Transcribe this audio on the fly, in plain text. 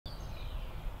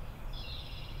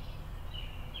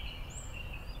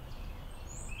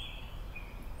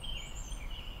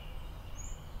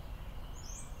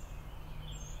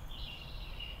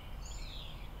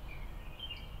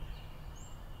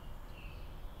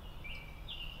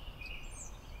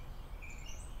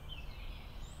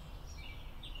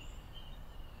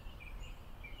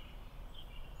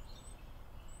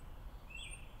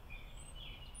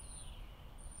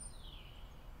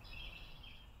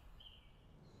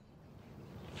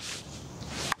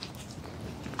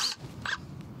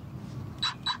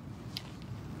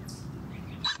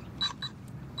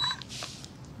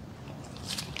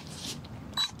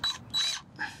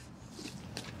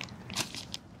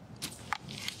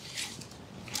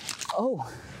Oh,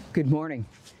 good morning.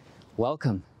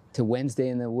 Welcome to Wednesday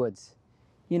in the Woods.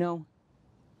 You know,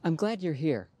 I'm glad you're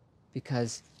here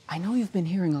because I know you've been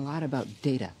hearing a lot about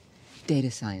data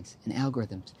science and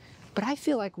algorithms, but I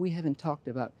feel like we haven't talked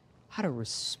about how to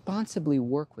responsibly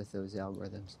work with those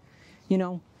algorithms. You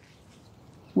know,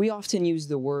 we often use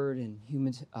the word in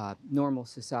normal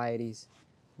societies,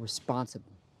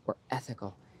 responsible or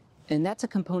ethical, and that's a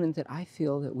component that I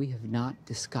feel that we have not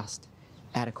discussed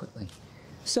adequately.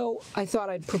 So I thought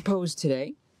I'd propose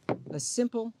today a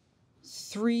simple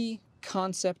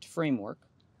 3-concept framework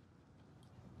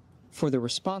for the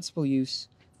responsible use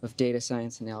of data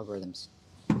science and algorithms.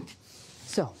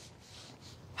 So,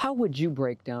 how would you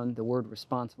break down the word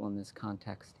responsible in this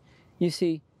context? You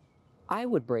see, I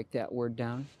would break that word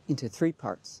down into 3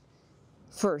 parts.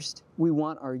 First, we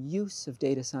want our use of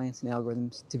data science and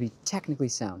algorithms to be technically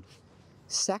sound.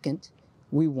 Second,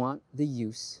 we want the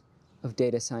use of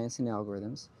data science and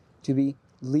algorithms to be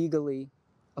legally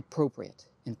appropriate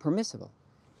and permissible.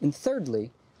 And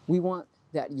thirdly, we want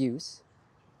that use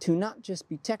to not just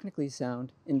be technically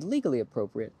sound and legally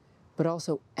appropriate, but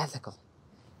also ethical.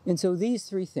 And so these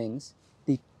 3 things,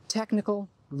 the technical,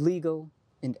 legal,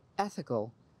 and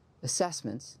ethical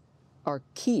assessments, are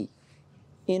key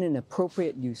in an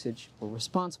appropriate usage or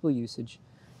responsible usage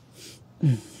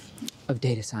of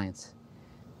data science.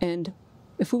 And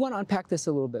if we want to unpack this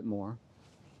a little bit more,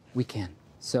 we can.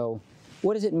 So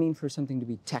what does it mean for something to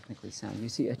be technically sound? You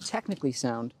see, a technically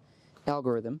sound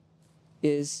algorithm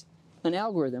is an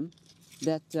algorithm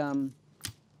that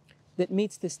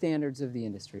meets the standards of the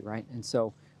industry, right? And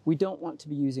so we don't want to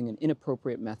be using an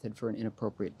inappropriate method for an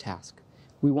inappropriate task.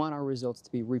 We want our results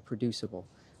to be reproducible.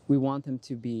 We want them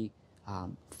to be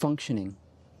functioning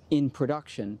in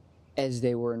production as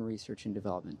they were in research and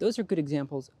development. Those are good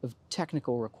examples of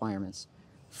technical requirements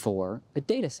for a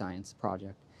data science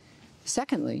project.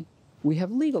 Secondly, we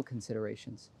have legal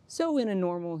considerations. So in a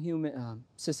normal human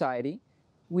society,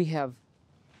 we have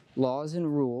laws and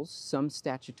rules, some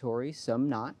statutory, some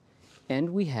not, and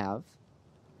we have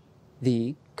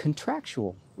the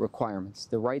contractual requirements,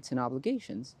 the rights and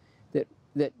obligations that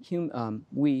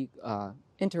we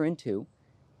enter into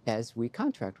as we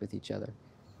contract with each other.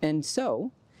 And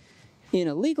so, in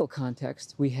a legal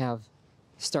context, we have,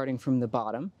 starting from the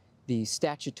bottom, the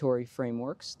statutory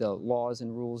frameworks, the laws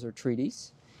and rules or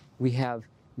treaties. We have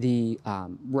the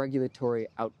regulatory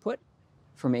output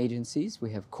from agencies.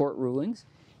 We have court rulings,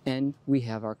 and we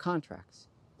have our contracts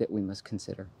that we must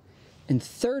consider. And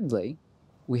thirdly,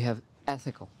 we have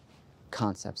ethical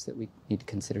concepts that we need to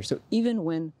consider. So even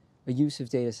when a use of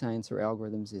data science or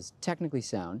algorithms is technically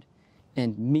sound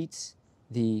and meets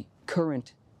the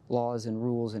current laws and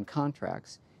rules and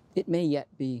contracts, it may yet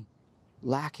be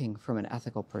lacking from an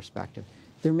ethical perspective.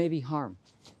 There may be harm.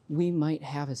 We might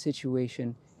have a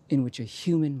situation in which a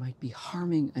human might be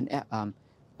harming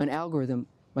an algorithm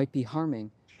might be harming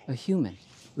a human,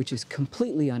 which is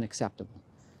completely unacceptable.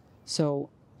 So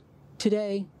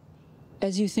today,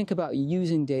 as you think about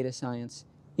using data science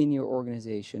in your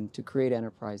organization to create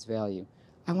enterprise value,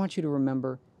 I want you to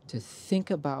remember to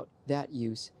think about that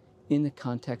use in the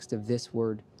context of this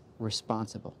word,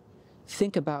 responsible.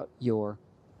 Think about your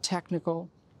technical,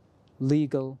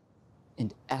 legal,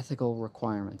 and ethical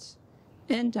requirements.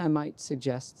 And I might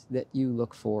suggest that you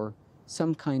look for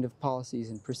some kind of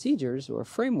policies and procedures or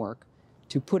framework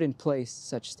to put in place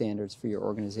such standards for your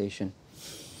organization.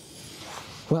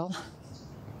 Well,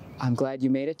 I'm glad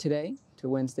you made it today to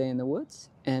Wednesday in the Woods,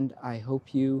 and I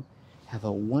hope you have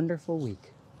a wonderful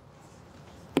week.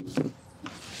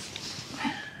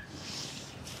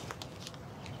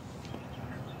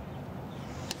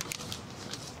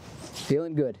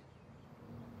 Feeling good.